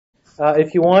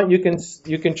If you want,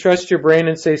 you can trust your brain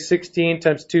and say 16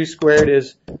 times 2 squared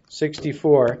is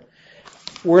 64.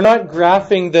 We're not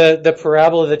graphing the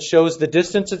parabola that shows the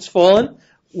distance it's fallen.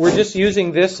 We're just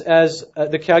using this as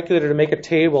the calculator to make a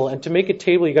table. And to make a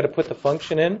table, you got to put the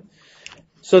function in.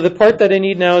 So the part that I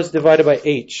need now is divided by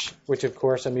h, which of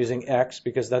course I'm using x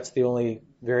because that's the only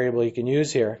variable you can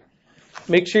use here.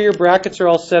 Make sure your brackets are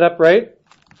all set up right.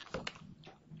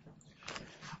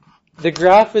 The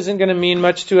graph isn't going to mean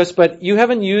much to us, but you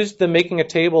haven't used the making a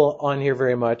table on here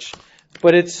very much.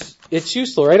 But it's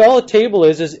useful, right? All a table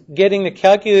is getting the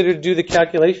calculator to do the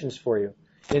calculations for you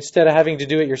instead of having to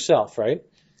do it yourself, right?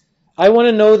 I want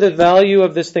to know the value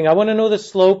of this thing. I want to know the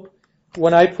slope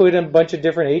when I put in a bunch of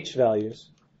different h values.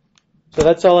 So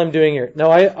that's all I'm doing here.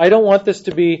 Now, I don't want this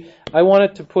to be, I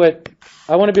want to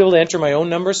be able to enter my own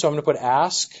number, so I'm going to put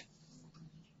ask.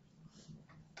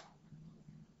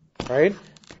 Right?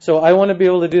 So I want to be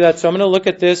able to do that. So I'm going to look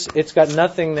at this. It's got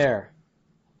nothing there.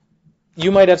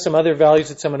 You might have some other values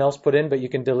that someone else put in, but you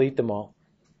can delete them all.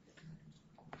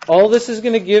 All this is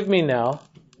going to give me now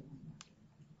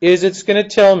is it's going to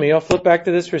tell me, I'll flip back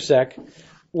to this for a sec.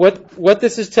 What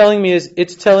this is telling me is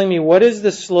it's telling me what is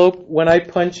the slope when I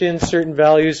punch in certain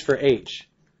values for h.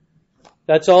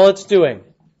 That's all it's doing.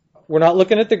 We're not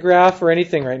looking at the graph or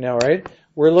anything right now, right?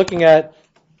 We're looking at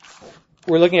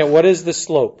what is the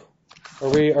slope. Are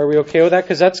we okay with that?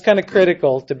 Because that's kind of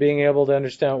critical to being able to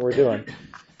understand what we're doing.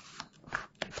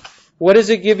 What does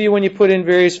it give you when you put in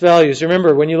various values?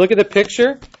 Remember, when you look at the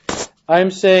picture,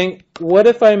 I'm saying, what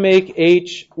if I make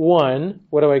h1?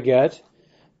 What do I get?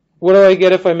 What do I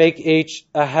get if I make h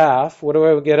a half? What do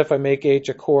I get if I make h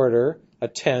a quarter, a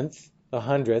tenth, a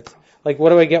hundredth? Like, what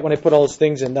do I get when I put all those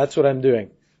things in? That's what I'm doing.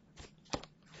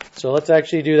 So let's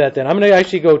actually do that then. I'm going to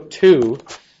actually go 2.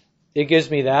 It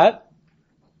gives me that.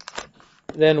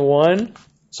 Then 1.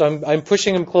 So I'm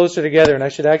pushing them closer together, and I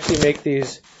should actually make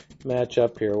these match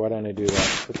up here. Why don't I do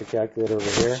that? Put the calculator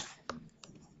over here.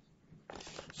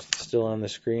 Still on the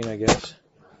screen, I guess.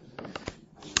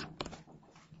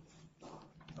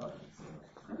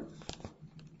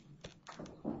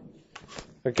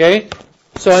 Okay?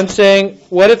 So I'm saying,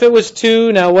 what if it was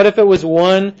 2? Now, what if it was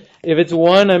 1? If it's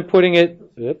 1, I'm putting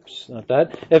it, oops, not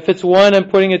that. If it's 1, I'm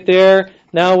putting it there.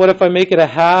 Now, what if I make it a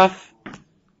half?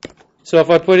 So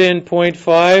if I put in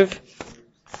 0.5,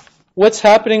 what's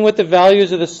happening with the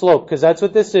values of the slope? Because that's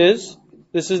what this is.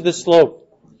 This is the slope.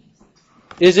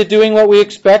 Is it doing what we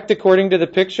expect according to the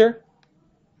picture?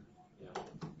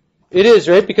 It is,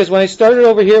 right? Because when I started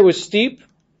over here, it was steep.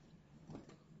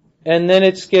 And then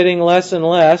it's getting less and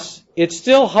less. It's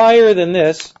still higher than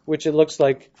this, which it looks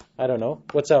like, I don't know.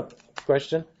 What's up?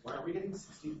 Question? Why aren't we getting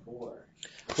 64?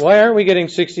 Why aren't we getting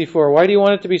 64? Why do you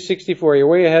want it to be 64? You're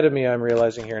way ahead of me, I'm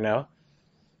realizing here now.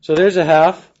 So there's a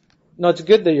half. No, it's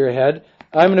good that you're ahead.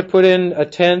 I'm going to put in a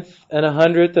tenth and a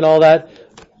hundredth and all that.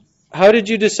 How did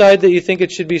you decide that you think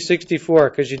it should be 64?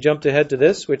 Because you jumped ahead to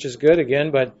this, which is good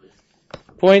again, but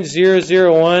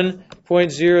 0.001,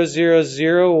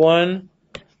 0.0001.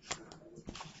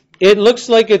 It looks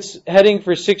like it's heading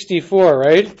for 64,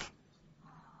 right?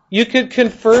 You could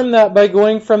confirm that by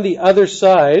going from the other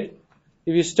side.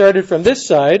 If you started from this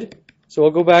side, so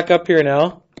we'll go back up here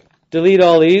now, delete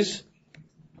all these.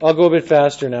 I'll go a bit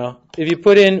faster now. If you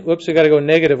put in, whoops, I got to go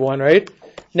 -1, right?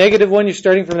 -1, you're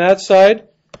starting from that side.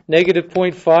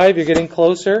 -0.5, you're getting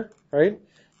closer, right?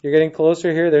 You're getting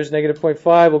closer here. There's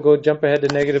 -0.5. We'll go jump ahead to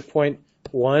 -0.1.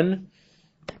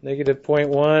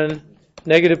 -0.1.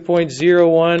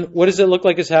 -0.01. What does it look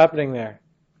like is happening there?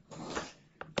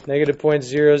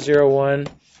 -0.001.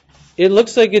 It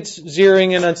looks like it's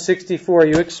zeroing in on 64.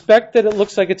 You expect that it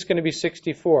looks like it's going to be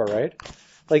 64, right?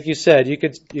 Like you said, you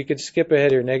could skip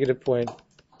ahead here, -point.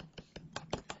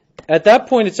 At that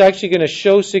point, it's actually going to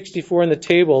show 64 in the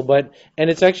table, and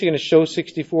it's actually going to show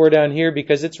 64 down here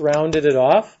because it's rounded it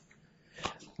off.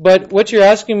 But what you're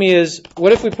asking me is,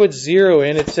 what if we put 0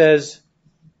 in? It says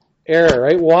error,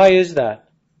 right? Why is that?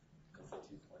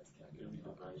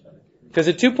 Because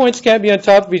the 2 points can't be on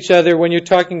top of each other when you're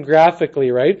talking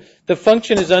graphically, right? The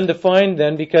function is undefined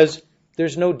then because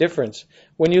there's no difference.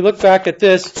 When you look back at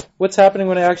this, what's happening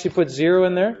when I actually put 0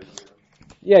 in there?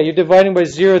 Yeah, you're dividing by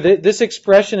 0. This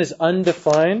expression is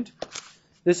undefined.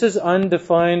 This is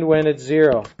undefined when it's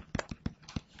 0.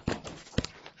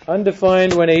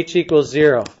 Undefined when h equals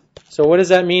 0. So what does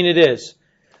that mean it is?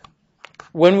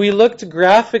 When we looked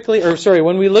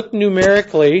when we looked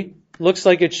numerically, looks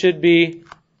like it should be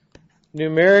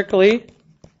numerically.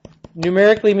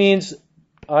 Numerically means,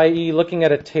 i.e., looking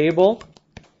at a table,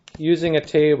 using a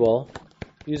table,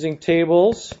 using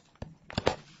tables,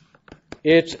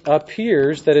 it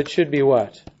appears that it should be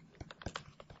what?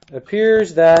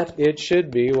 appears that it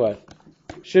should be what?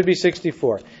 Should be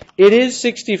 64. It is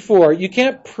 64. You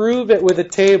can't prove it with a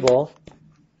table,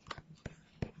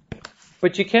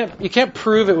 but you can't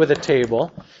prove it with a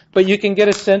table, but you can get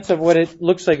a sense of what it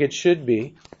looks like it should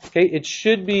be. Okay,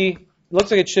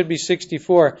 looks like it should be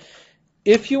 64.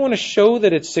 If you want to show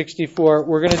that it's 64,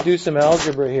 we're going to do some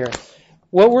algebra here.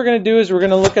 What we're going to do is we're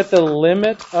going to look at the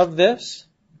limit of this.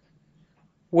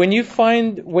 When you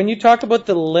talk about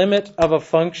the limit of a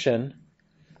function,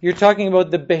 you're talking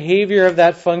about the behavior of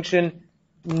that function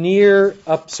near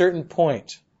a certain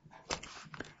point.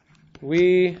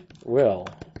 We will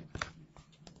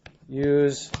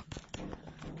use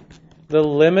the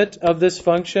limit of this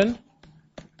function.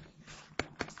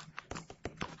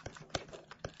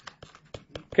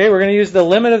 Okay, we're going to use the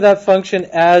limit of that function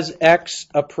as x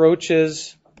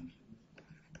approaches,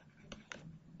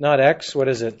 not x, what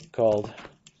is it called?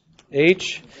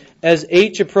 H. As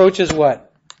h approaches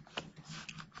what?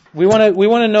 We want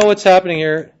to know what's happening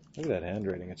here. Look at that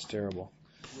handwriting, it's terrible.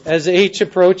 As h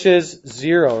approaches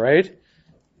 0, right?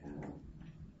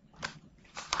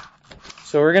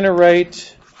 So we're going to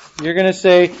write, you're going to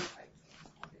say,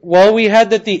 well, we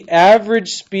had that the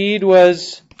average speed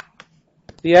was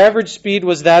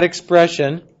that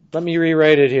expression. Let me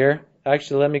rewrite it here.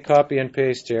 Actually, let me copy and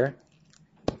paste here,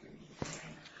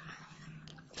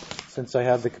 since I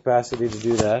have the capacity to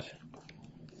do that.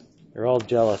 You're all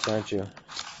jealous, aren't you?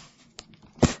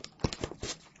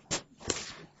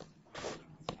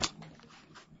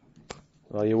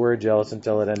 Well, you were jealous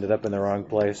until it ended up in the wrong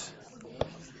place.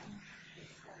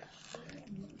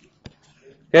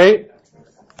 Okay?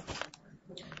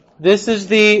 This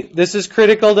is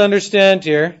critical to understand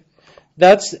here.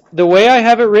 That's the way I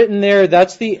have it written there,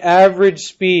 that's the average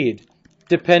speed,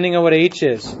 depending on what h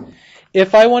is.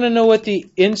 If I want to know what the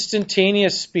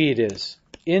instantaneous speed is,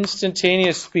 if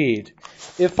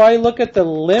I look at the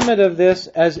limit of this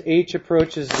as h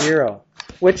approaches 0,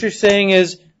 what you're saying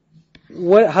is,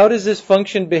 how does this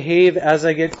function behave as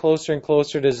I get closer and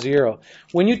closer to 0?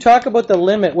 When you talk about the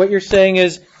limit, what you're saying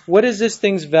is, what is this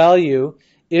thing's value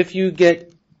if you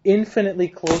get infinitely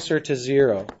closer to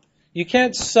 0? You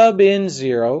can't sub in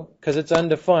 0 because it's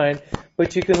undefined,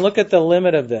 but you can look at the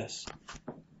limit of this.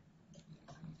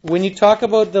 When you talk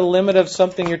about the limit of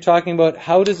something, you're talking about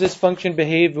how does this function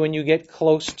behave when you get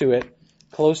close to it,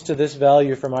 close to this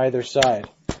value from either side.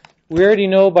 We already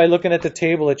know by looking at the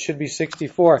table it should be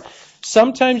 64.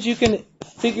 Sometimes you can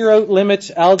figure out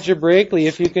limits algebraically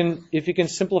if you can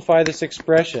simplify this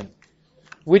expression,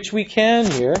 which we can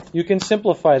here. You can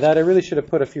simplify that. I really should have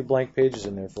put a few blank pages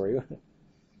in there for you.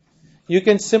 You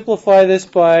can simplify this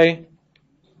by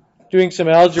doing some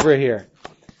algebra here.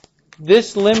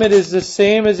 This limit is the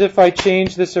same as if I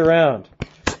change this around.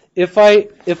 If I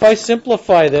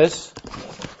simplify this,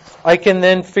 I can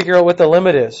then figure out what the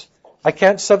limit is. I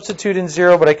can't substitute in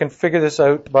 0, but I can figure this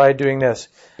out by doing this.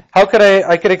 How could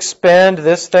I could expand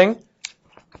this thing.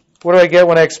 What do I get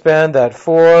when I expand that?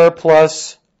 4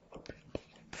 plus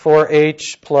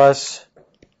 4h plus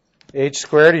h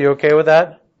squared. Are you okay with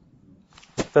that?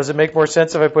 Does it make more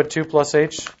sense if I put 2 plus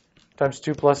h times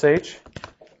 2 plus h?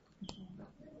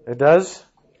 It does?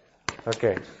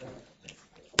 Okay.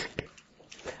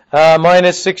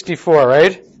 Minus 64,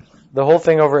 right? The whole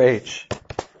thing over h.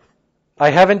 I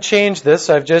haven't changed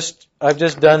this. I've just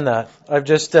done that. I've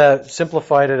just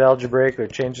simplified it algebraically,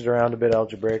 changed it around a bit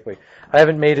algebraically. I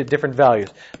haven't made it different values.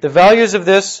 The values of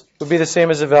this would be the same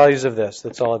as the values of this.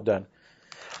 That's all I've done.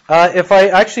 If I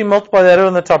actually multiply that out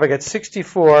on the top, I get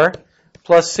 64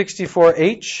 plus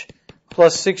 64h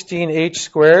plus 16h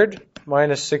squared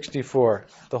minus 64.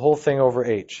 The whole thing over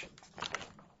h.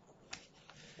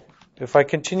 If I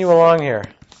continue along here,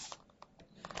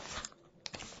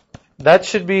 that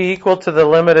should be equal to the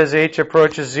limit as h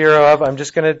approaches 0 of. I'm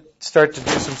just going to start to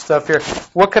do some stuff here.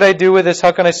 What could I do with this?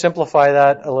 How can I simplify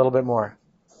that a little bit more?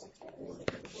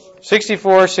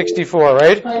 64,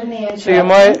 right? So you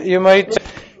might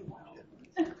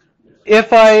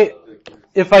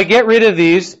if I get rid of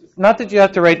these, not that you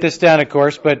have to write this down, of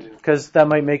course, but because that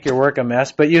might make your work a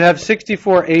mess, but you have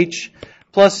 64h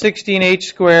plus 16h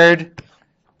squared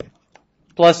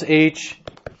plus h.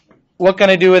 What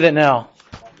can I do with it now?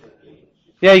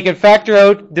 Yeah, you can factor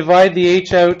out, divide the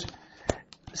h out,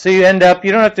 so you end up,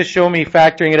 you don't have to show me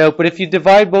factoring it out, but if you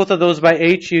divide both of those by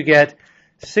h, you get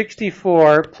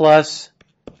 64 plus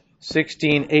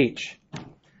 16h.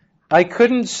 I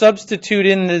couldn't substitute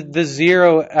in the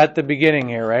 0 at the beginning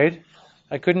here, right?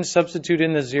 I couldn't substitute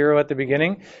in the 0 at the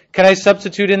beginning. Can I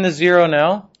substitute in the 0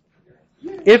 now?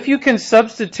 If you can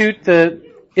substitute the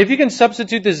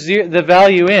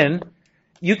value in,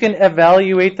 you can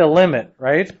evaluate the limit,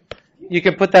 right? you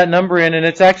can put that number in, and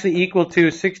it's actually equal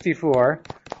to 64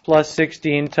 plus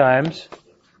 16 times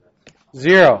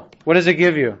 0. What does it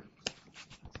give you?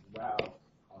 Wow.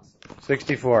 Awesome.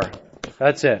 64.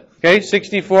 That's it. Okay,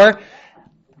 64.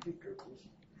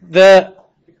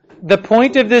 The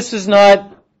point of this is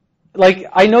not, like,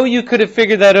 I know you could have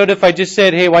figured that out if I just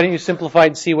said, hey, why don't you simplify it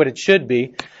and see what it should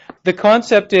be. The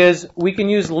concept is we can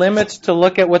use limits to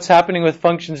look at what's happening with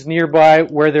functions nearby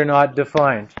where they're not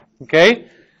defined. Okay?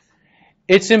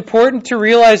 It's important to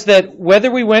realize that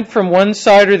whether we went from one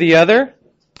side or the other,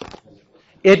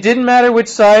 it didn't matter which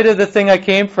side of the thing I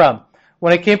came from.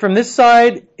 When I came from this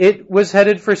side, it was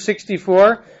headed for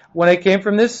 64. When I came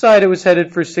from this side, it was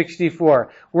headed for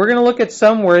 64. We're going to look at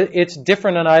some where it's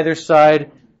different on either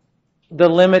side. The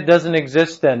limit doesn't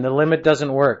exist then. The limit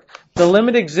doesn't work. The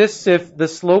limit exists if the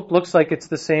slope looks like it's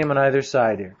the same on either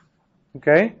side here.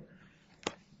 Okay?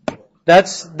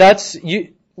 That's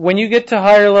you. When you get to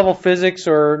higher level physics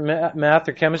or math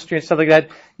or chemistry and stuff like that,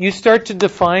 you start to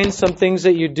define some things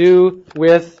that you do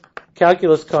with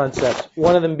calculus concepts.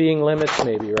 One of them being limits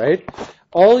maybe, right?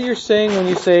 All you're saying when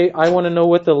you say, I want to know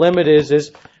what the limit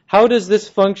is how does this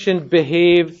function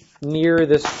behave near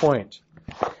this point?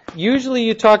 Usually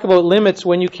you talk about limits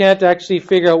when you can't actually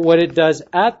figure out what it does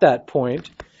at that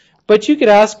point. But you could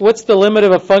ask, what's the limit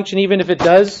of a function even if it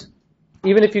does,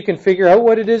 even if you can figure out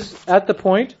what it is at the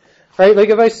point? Right? Like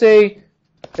if I say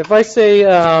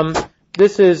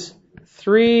this is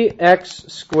 3x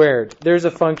squared. There's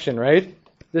a function, right?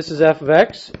 This is f of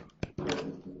x.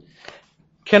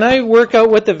 Can I work out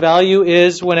what the value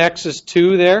is when x is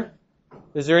 2 there?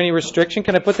 Is there any restriction?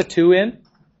 Can I put the 2 in?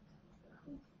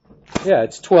 Yeah,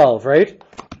 it's 12, right?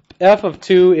 F of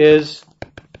 2 is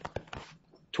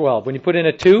 12. When you put in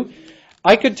a 2,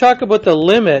 I could talk about the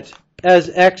limit as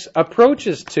x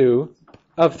approaches 2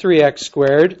 of 3x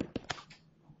squared.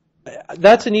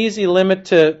 That's an easy limit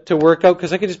to work out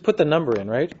because I could just put the number in,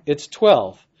 right? It's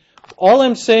 12. All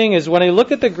I'm saying is when I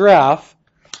look at the graph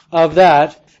of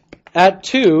that, at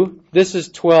 2, this is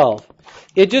 12.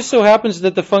 It just so happens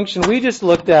that the function we just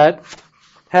looked at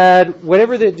had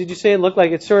whatever did you say it looked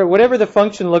like? It's sort of whatever the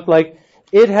function looked like,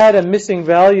 it had a missing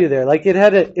value there. Like it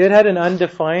had an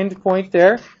undefined point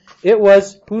there. It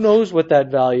was, who knows what that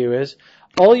value is.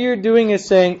 All you're doing is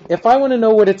saying, if I want to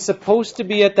know what it's supposed to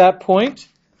be at that point,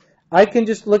 I can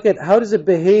just look at how does it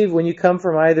behave when you come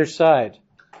from either side.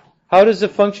 How does the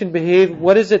function behave?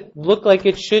 What does it look like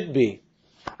it should be?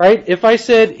 Right? If I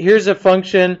said, here's a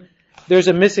function, there's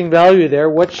a missing value there,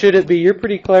 what should it be? You're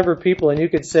pretty clever people, and you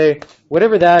could say,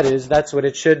 whatever that is, that's what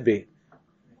it should be.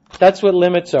 That's what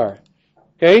limits are.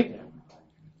 Okay?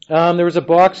 There was a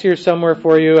box here somewhere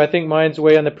for you. I think mine's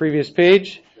way on the previous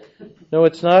page. No,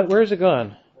 it's not. Where's it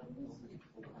gone?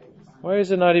 Why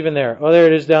is it not even there? Oh, there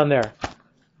it is down there.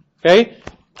 Okay?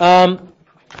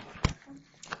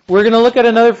 We're going to look at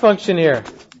another function here.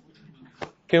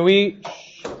 Can we...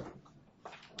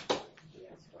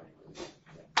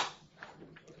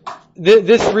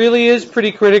 This really is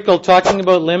pretty critical, talking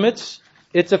about limits.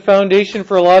 It's a foundation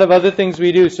for a lot of other things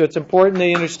we do, so it's important that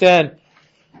you understand.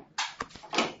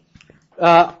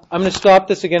 I'm going to stop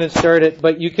this again and start it,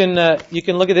 but you can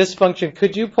look at this function.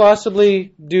 Could you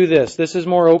possibly do this? This is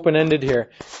more open-ended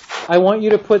here. I want you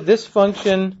to put this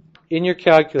function in your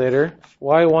calculator,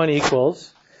 y1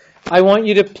 equals. I want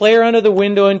you to play around to the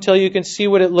window until you can see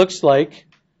what it looks like.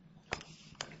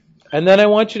 And then I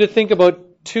want you to think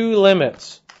about two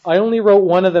limits. I only wrote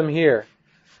one of them here.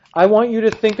 I want you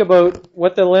to think about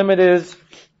what the limit is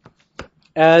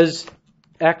as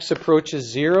x approaches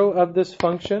 0 of this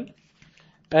function.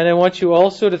 And I want you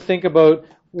also to think about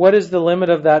what is the limit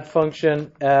of that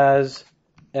function as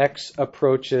x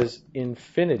approaches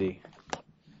infinity.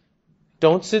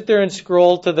 Don't sit there and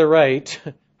scroll to the right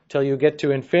till you get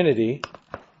to infinity,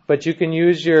 but you can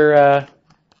use your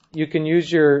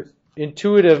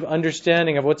intuitive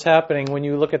understanding of what's happening when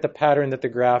you look at the pattern that the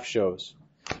graph shows.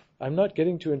 I'm not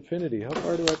getting to infinity. How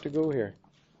far do I have to go here?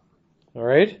 All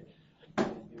right?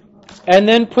 And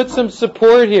then put some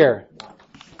support here.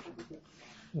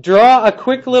 Draw a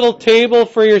quick little table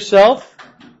for yourself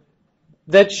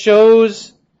that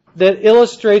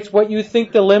illustrates what you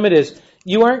think the limit is.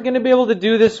 You aren't going to be able to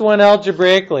do this one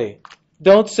algebraically.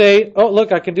 Don't say, oh,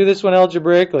 look, I can do this one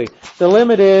algebraically. The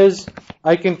limit is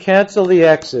I can cancel the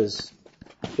x's.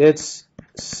 It's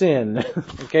sin.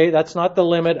 Okay, that's not the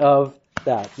limit of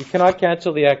that. You cannot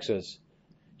cancel the x's.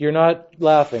 You're not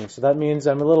laughing, so that means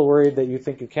I'm a little worried that you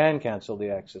think you can cancel the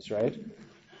x's, right?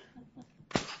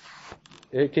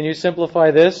 Can you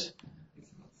simplify this?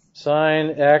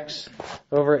 Sine x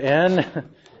over n.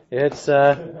 It's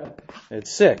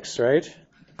 6, right?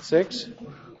 6.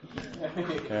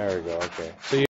 There we go. Okay. So